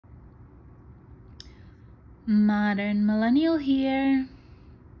Modern Millennial here.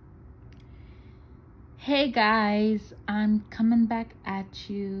 Hey guys, I'm coming back at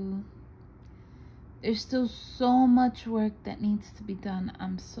you. There's still so much work that needs to be done.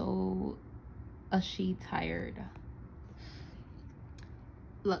 I'm so tired.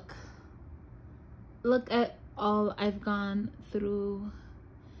 Look at all I've gone through.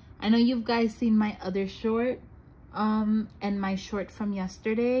 I know you guys seen my other short and my short from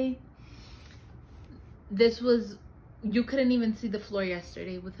yesterday. This was, you couldn't even see the floor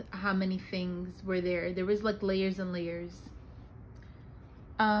yesterday with how many things were there. There was like layers and layers.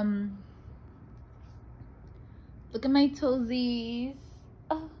 Look at my toesies.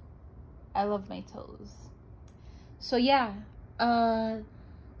 Oh, I love my toes. So yeah,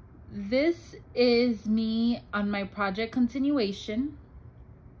 this is me on my project continuation.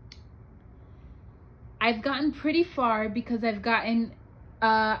 I've gotten pretty far because I've gotten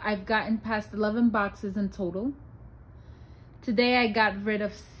past 11 boxes in total. Today I got rid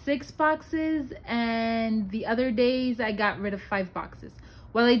of 6 boxes, and the other days I got rid of 5 boxes.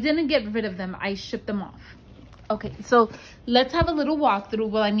 Well, I didn't get rid of them, I shipped them off. Okay, so let's have a little walkthrough.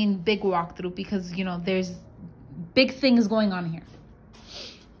 Well, I mean big walkthrough, because you know there's big things going on here.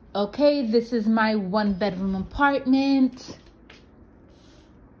 Okay, this is my 1-bedroom apartment.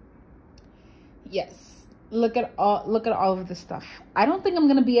 Yes. Look at all of this stuff. I don't think I'm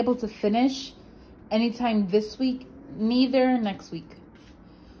gonna be able to finish anytime this week, neither next week.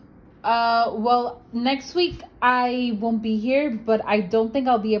 Well, next week I won't be here, but I don't think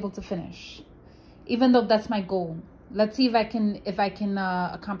I'll be able to finish, even though that's my goal. Let's see if I can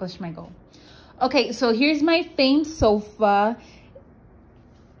accomplish my goal. Okay, so here's my famed sofa.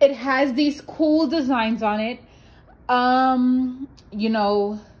 It has these cool designs on it. You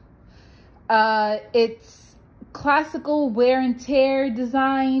know, it's classical wear and tear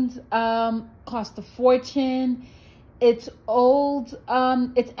designs, cost a fortune. It's old,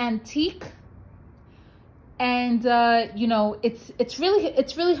 it's antique, and you know, it's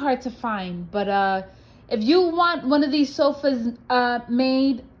really hard to find. But if you want one of these sofas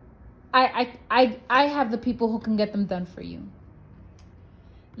made, I have the people who can get them done for you.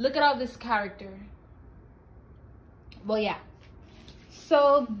 Look at all this character. Well, yeah.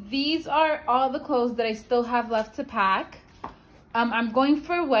 So these are all the clothes that I still have left to pack. I'm going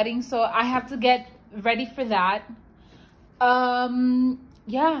for a wedding, so I have to get ready for that.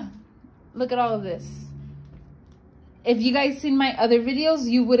 Yeah, look at all of this. If you guys seen my other videos,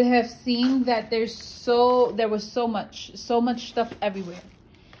 you would have seen that there was so much stuff everywhere.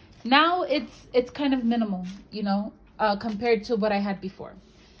 Now it's kind of minimal, you know, compared to what I had before.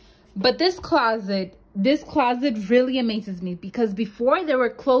 But this closet really amazes me, because before there were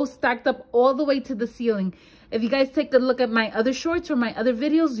clothes stacked up all the way to the ceiling. If you guys take a look at my other shorts or my other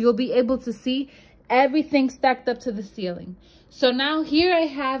videos, you'll be able to see everything stacked up to the ceiling. So now here I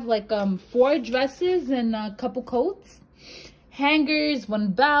have like 4 dresses and a couple coats, hangers,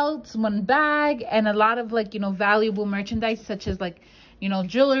 1 belt, 1 bag, and a lot of, like, you know, valuable merchandise such as, like, you know,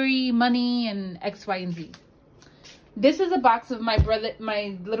 jewelry, money, and X, Y, and Z. This is a box of my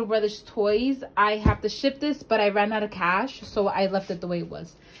little brother's toys. I have to ship this, but I ran out of cash, so I left it the way it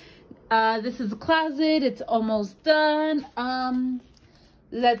was. This is the closet. It's almost done.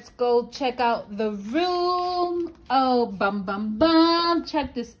 Let's go check out the room. Oh, bum, bum, bum.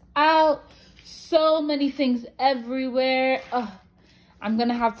 Check this out. So many things everywhere. I'm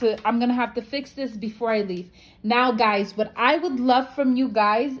gonna have to fix this before I leave. Now, guys, what I would love from you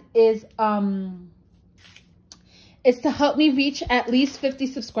guys is to help me reach at least 50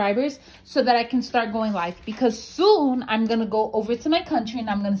 subscribers so that I can start going live, because soon I'm going to go over to my country and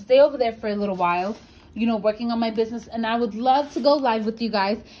I'm going to stay over there for a little while, you know, working on my business. And I would love to go live with you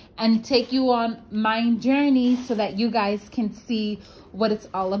guys and take you on my journey so that you guys can see what it's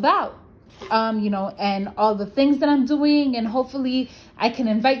all about, you know, and all the things that I'm doing. And hopefully I can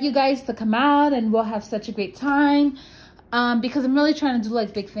invite you guys to come out and we'll have such a great time, because I'm really trying to do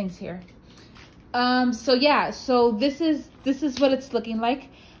like big things here. So yeah, so this is what it's looking like.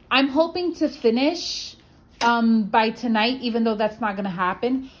 I'm hoping to finish by tonight, even though that's not gonna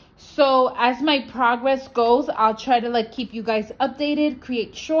happen. So as my progress goes, I'll try to like keep you guys updated,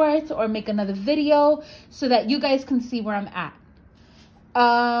 create shorts, or make another video so that you guys can see where I'm at.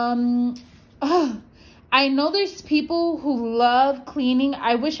 I know there's people who love cleaning.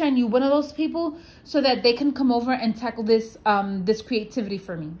 I wish I knew one of those people so that they can come over and tackle this this creativity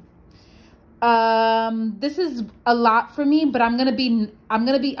for me. This is a lot for me, but I'm gonna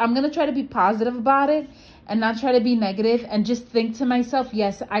try to be positive about it and not try to be negative, and just think to myself,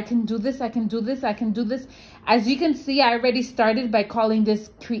 yes, I can do this, I can do this, I can do this. As you can see, I already started by calling this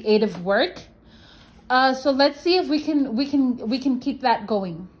creative work. So let's see if we can keep that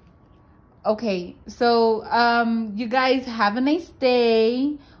going. Okay, so you guys have a nice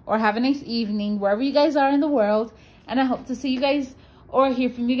day or have a nice evening wherever you guys are in the world, and I hope to see you guys or hear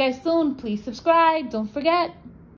from you guys soon. Please subscribe, don't forget.